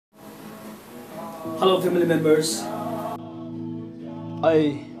Hello family members,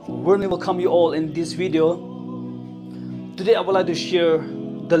 I warmly welcome you all in this video. Today I would like to share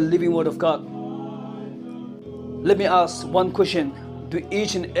the living word of God. Let me ask one question to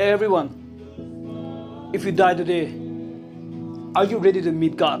each and everyone. If you die today, are you ready to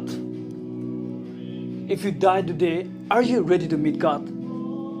meet God? If you die today, are you ready to meet God?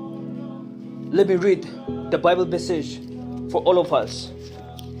 Let me read the Bible passage for all of us.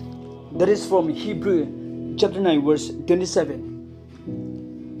 That is from Hebrew chapter 9 verse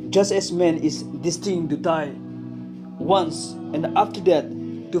 27. Just as man is destined to die once and after that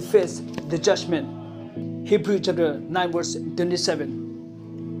to face the judgment. Hebrew chapter 9 verse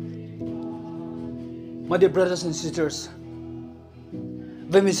 27. My dear brothers and sisters,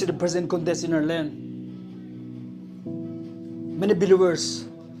 when we see the present context in our land, many believers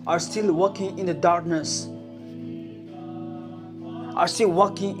are still walking in the darkness, are still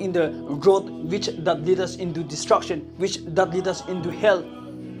walking in the road which that lead us into destruction, which that lead us into hell.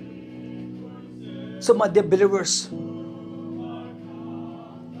 So my dear believers,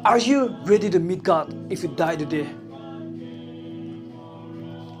 are you ready to meet God if you die today?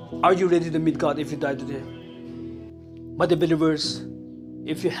 Are you ready to meet God if you die today? My dear believers,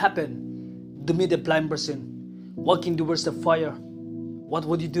 if you happen to meet a blind person walking towards the fire, what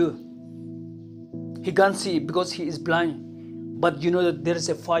would you do? He can't see because he is blind. But you know that there is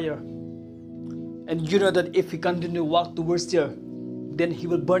a fire, and you know that if he continue to walk towards there, then he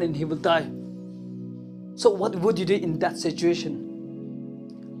will burn and he will die. So what would you do in that situation?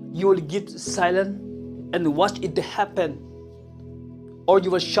 You will get silent and watch it to happen, or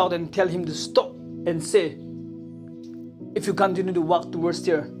you will shout and tell him to stop and say, if you continue to walk towards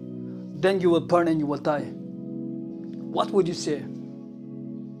there, then you will burn and you will die. What would you say?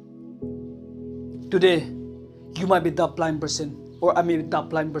 Today, you might be that blind person, or I may be that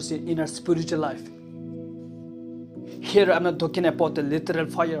blind person in our spiritual life. Here I'm not talking about the literal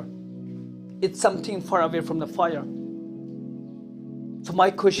fire. It's something far away from the fire. So my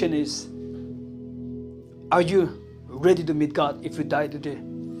question is, are you ready to meet God if you die today?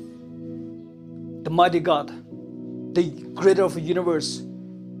 The mighty God, the creator of the universe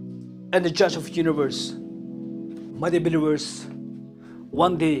and the judge of the universe. My dear believers,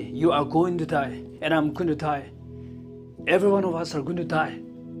 one day you are going to die and I'm going to die. Every one of us are going to die,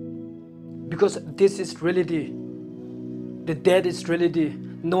 because this is reality. The death is reality.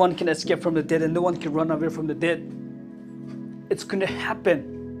 No one can escape from the dead and no one can run away from the dead. It's going to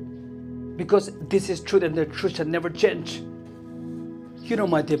happen because this is truth and the truth shall never change. You know,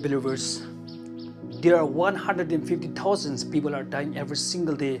 my dear believers, there are 150,000 people are dying every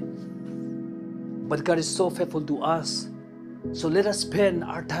single day, but God is so faithful to us. So let us spend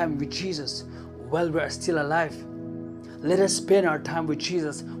our time with Jesus while we are still alive. Let us spend our time with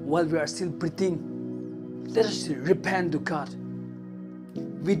Jesus while we are still breathing. Let us repent to God.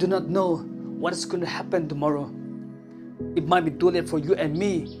 We do not know what is going to happen tomorrow. It might be too late for you and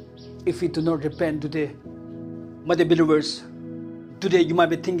me if we do not repent today. My dear believers, today you might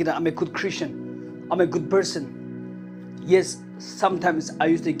be thinking that I'm a good Christian. I'm a good person. Yes, sometimes I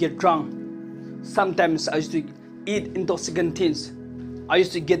used to get drunk. Sometimes I used to eat intoxicant things. I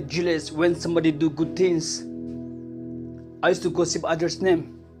used to get jealous when somebody do good things. I used to gossip others'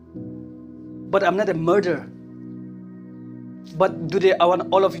 name. But I'm not a murderer. But today I want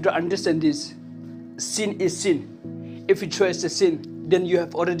all of you to understand this. Sin is sin. If you choose the sin, then you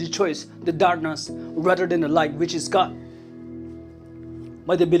have already chosen the darkness rather than the light, which is God.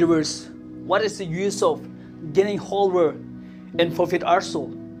 My dear believers, what is the use of gaining whole world and forfeit our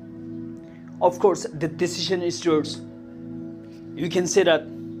soul? Of course, the decision is yours. You can say that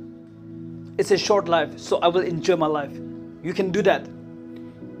it's a short life, so I will enjoy my life. You can do that.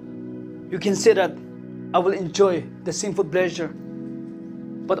 You can say that I will enjoy the sinful pleasure.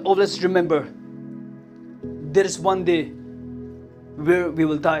 But always remember, there is one day where we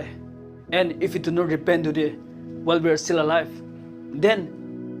will die. And if we do not repent today while we are still alive,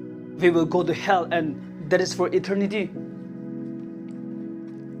 then we will go to hell, and that is for eternity.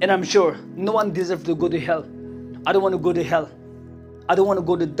 And I'm sure no one deserves to go to hell. I don't want to go to hell. I don't want to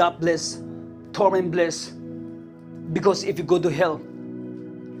go to that place, torment place. Because if you go to hell,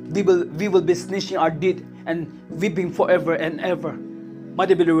 we will be snatching our deed and weeping forever and ever. My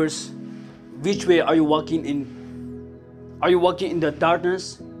dear believers, which way are you walking in? Are you walking in the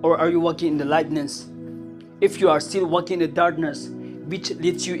darkness or are you walking in the lightness? If you are still walking in the darkness, which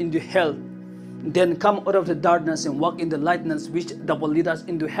leads you into hell, then come out of the darkness and walk in the lightness, which that will lead us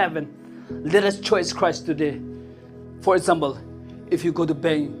into heaven. Let us choose Christ today. For example, if you go to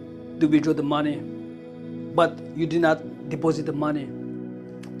bank to withdraw the money, but you did not deposit the money,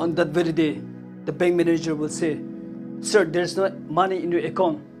 on that very day, the bank manager will say, "Sir, there's no money in your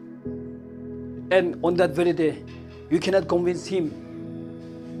account." And on that very day, you cannot convince him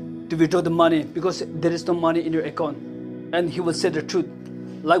to withdraw the money because there is no money in your account. And he will say the truth.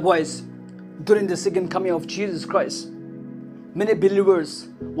 Likewise, during the second coming of Jesus Christ, many believers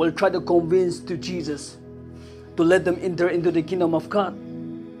will try to convince to Jesus to let them enter into the kingdom of God.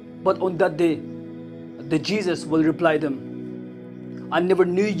 But on that day, the Jesus will reply them, "I never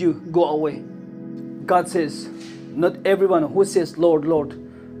knew you, go away." God says, not everyone who says, "Lord, Lord,"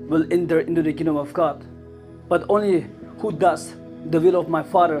 will enter into the kingdom of God, but only who does the will of my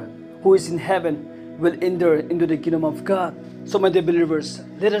Father who is in heaven will enter into the kingdom of God. So my dear believers,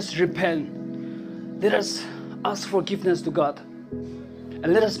 let us repent. Let us ask forgiveness to God.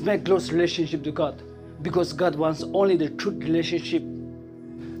 And let us make close relationship to God, because God wants only the true relationship.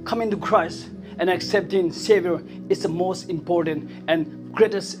 Coming to Christ and accepting Savior is the most important and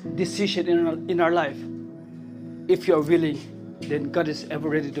greatest decision in our life. If you are willing, then God is ever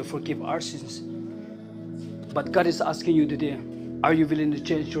ready to forgive our sins. But God is asking you today, are you willing to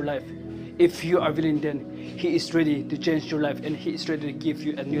change your life? If you are willing, then He is ready to change your life, and He is ready to give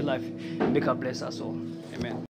you a new life. May God bless us all. Amen.